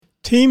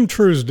Team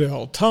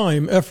Truesdell,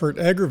 time, effort,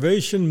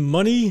 aggravation,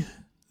 money.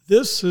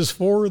 This is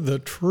for the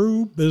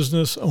true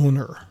business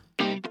owner.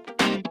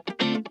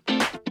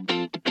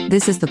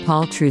 This is the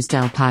Paul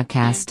Truesdell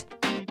podcast.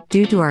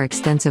 Due to our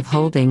extensive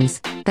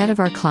holdings, that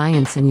of our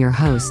clients and your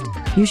host,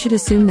 you should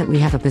assume that we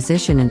have a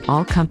position in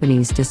all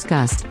companies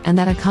discussed and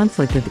that a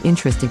conflict of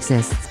interest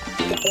exists.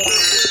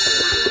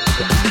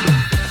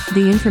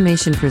 The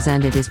information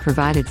presented is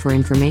provided for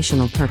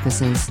informational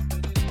purposes.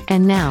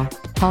 And now,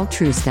 Paul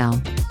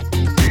Truesdell.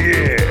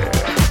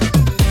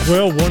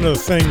 Well, one of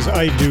the things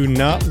I do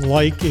not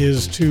like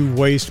is to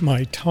waste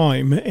my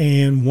time.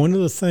 And one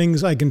of the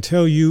things I can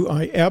tell you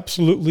I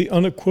absolutely,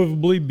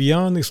 unequivocally,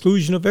 beyond the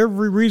exclusion of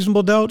every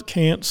reasonable doubt,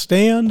 can't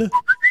stand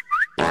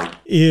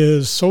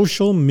is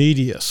social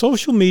media.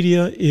 Social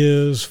media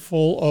is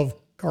full of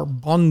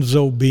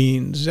garbanzo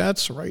beans.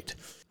 That's right.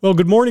 Well,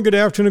 good morning, good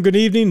afternoon, good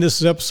evening. This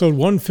is episode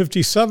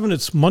 157.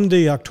 It's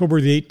Monday, October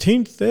the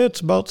 18th. It's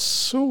about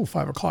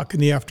 5 o'clock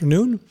in the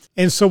afternoon.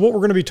 And so what we're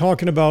going to be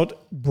talking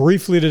about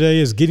briefly today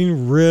is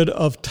getting rid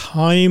of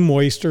time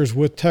wasters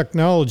with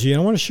technology.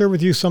 And I want to share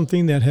with you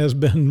something that has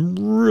been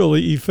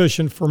really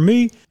efficient for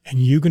me, and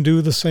you can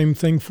do the same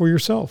thing for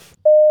yourself.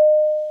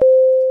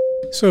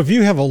 So if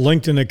you have a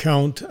LinkedIn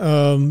account,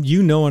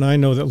 you know and I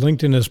know that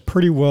LinkedIn is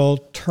pretty well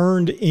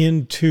turned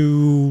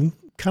into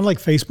kind of like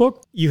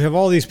Facebook. You have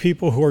all these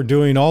people who are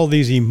doing all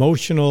these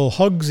emotional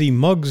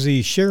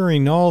hugsy-mugsy,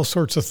 sharing all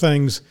sorts of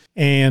things.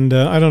 And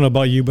I don't know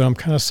about you, but I'm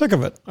kind of sick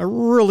of it. I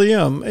really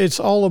am. It's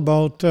all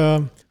about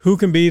who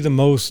can be the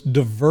most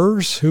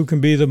diverse, who can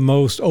be the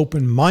most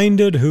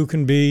open-minded, who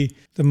can be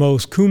the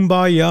most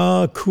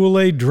kumbaya,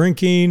 Kool-Aid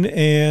drinking,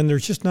 and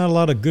there's just not a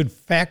lot of good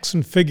facts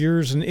and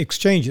figures and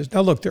exchanges.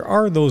 Now, look, there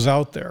are those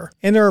out there,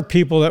 and there are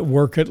people that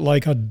work it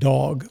like a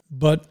dog,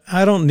 but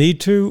I don't need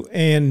to,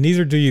 and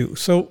neither do you.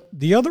 So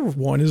the other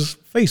one is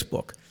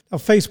Facebook. Now,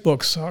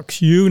 Facebook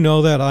sucks. You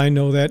know that. I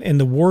know that.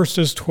 And the worst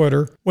is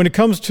Twitter. When it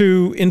comes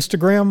to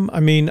Instagram, I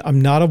mean, I'm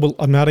not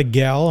a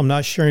gal. I'm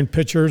not sharing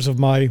pictures of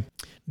my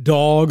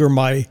dog or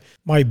my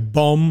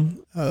bum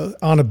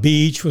on a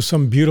beach with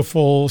some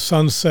beautiful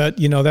sunset,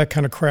 that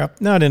kind of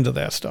crap. Not into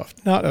that stuff.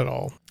 Not at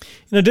all.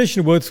 In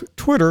addition, with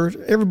Twitter,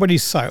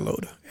 everybody's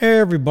siloed.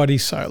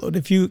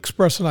 If you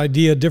express an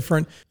idea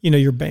different,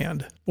 you're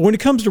banned. But when it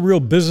comes to real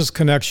business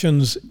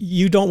connections,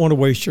 you don't want to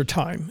waste your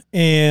time.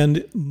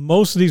 And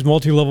most of these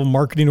multi-level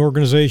marketing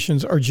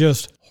organizations are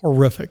just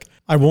horrific.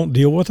 I won't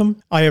deal with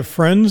them. I have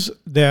friends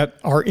that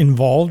are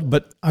involved,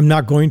 but I'm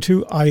not going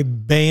to. I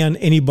ban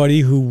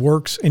anybody who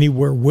works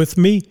anywhere with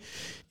me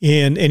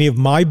in any of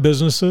my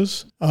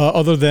businesses,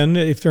 other than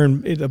if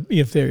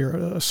they're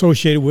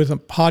associated with a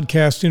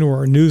podcasting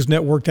or a news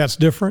network, that's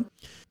different.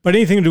 But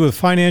anything to do with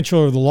financial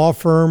or the law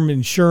firm,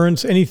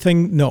 insurance,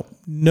 anything, no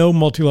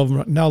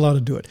multi-level, not allowed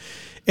to do it.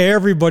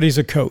 Everybody's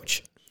a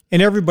coach.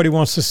 And everybody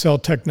wants to sell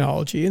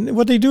technology. And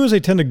what they do is they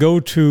tend to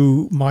go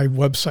to my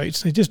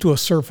websites. They just do a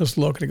surface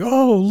look. And they go,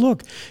 oh,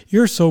 look,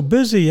 you're so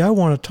busy. I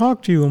want to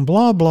talk to you and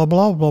blah, blah,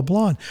 blah, blah,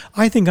 blah. And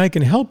I think I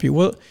can help you.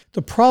 Well,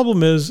 the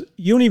problem is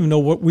you don't even know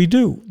what we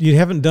do. You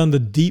haven't done the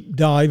deep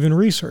dive in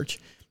research.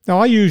 Now,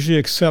 I usually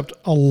accept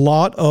a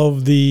lot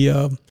of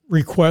the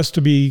requests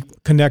to be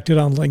connected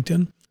on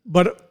LinkedIn.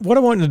 But what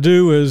I want to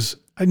do is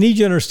I need you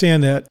to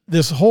understand that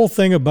this whole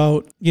thing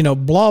about,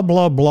 blah,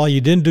 blah, blah, you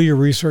didn't do your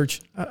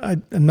research,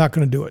 I'm not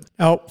going to do it.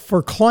 Now,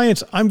 for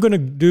clients, I'm going to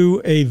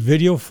do a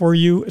video for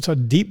you. It's a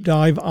deep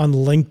dive on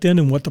LinkedIn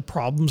and what the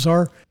problems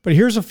are. But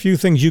here's a few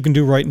things you can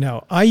do right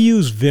now. I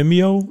use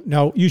Vimeo.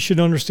 Now, you should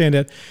understand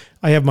that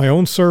I have my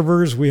own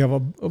servers. We have a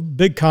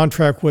big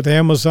contract with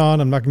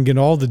Amazon. I'm not going to get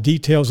into all the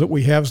details that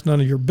we have. It's none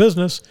of your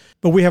business.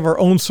 But we have our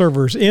own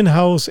servers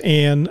in-house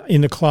and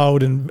in the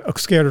cloud and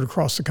scattered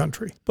across the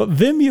country. But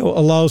Vimeo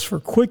allows for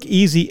quick,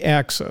 easy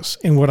access.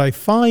 And what I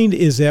find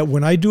is that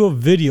when I do a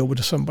video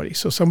with somebody,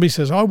 so somebody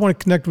says, oh, I want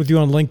to connect with you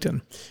on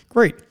LinkedIn.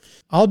 Great.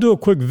 I'll do a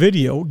quick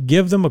video,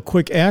 give them a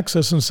quick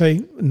access and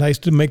say, nice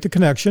to make the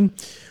connection.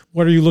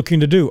 What are you looking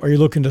to do? Are you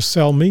looking to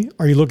sell me?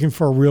 Are you looking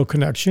for a real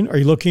connection? Are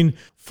you looking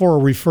for a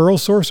referral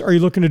source? Are you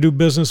looking to do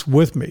business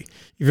with me?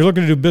 If you're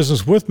looking to do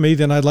business with me,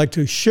 then I'd like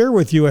to share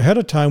with you ahead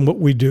of time what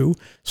we do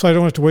so I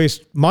don't have to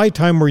waste my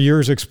time or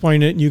yours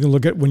explaining it and you can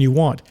look at it when you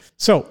want.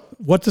 So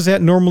what does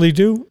that normally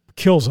do?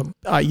 Kills them.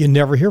 You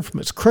never hear from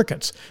it. It's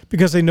crickets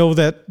because they know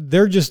that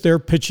they're just there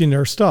pitching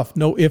their stuff.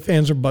 No ifs,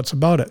 ands, or buts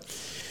about it.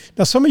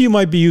 Now, some of you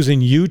might be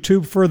using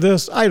YouTube for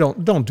this.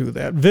 Don't do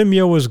that.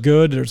 Vimeo is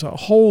good. There's a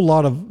whole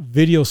lot of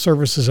video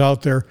services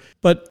out there.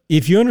 But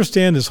if you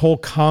understand this whole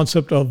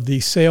concept of the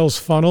sales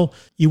funnel,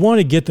 you want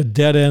to get the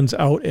dead ends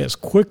out as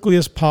quickly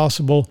as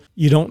possible.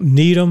 You don't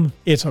need them.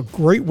 It's a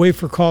great way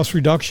for cost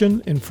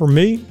reduction. And for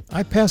me,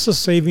 I pass the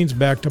savings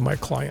back to my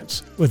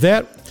clients. With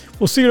that,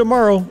 we'll see you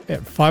tomorrow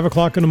at 5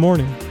 o'clock in the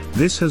morning.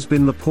 This has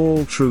been the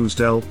Paul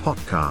Truesdell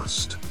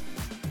Podcast.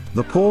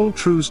 The Paul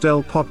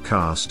Truesdell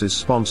Podcast is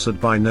sponsored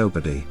by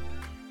nobody.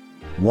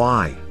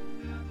 Why?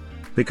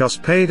 Because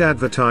paid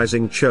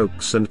advertising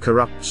chokes and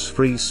corrupts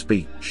free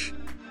speech.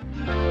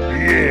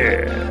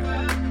 Yeah.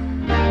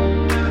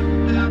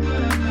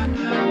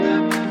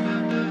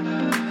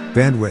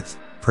 Bandwidth,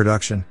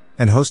 production,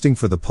 and hosting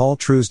for the Paul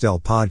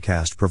Truesdell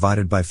podcast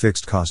provided by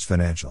Fixed Cost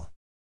Financial,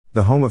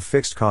 the home of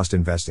fixed cost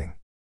investing.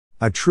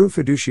 A true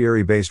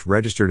fiduciary-based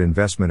registered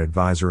investment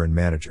advisor and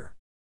manager.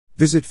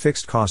 Visit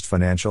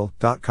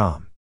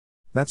fixedcostfinancial.com.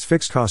 That's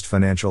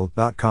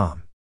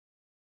fixedcostfinancial.com.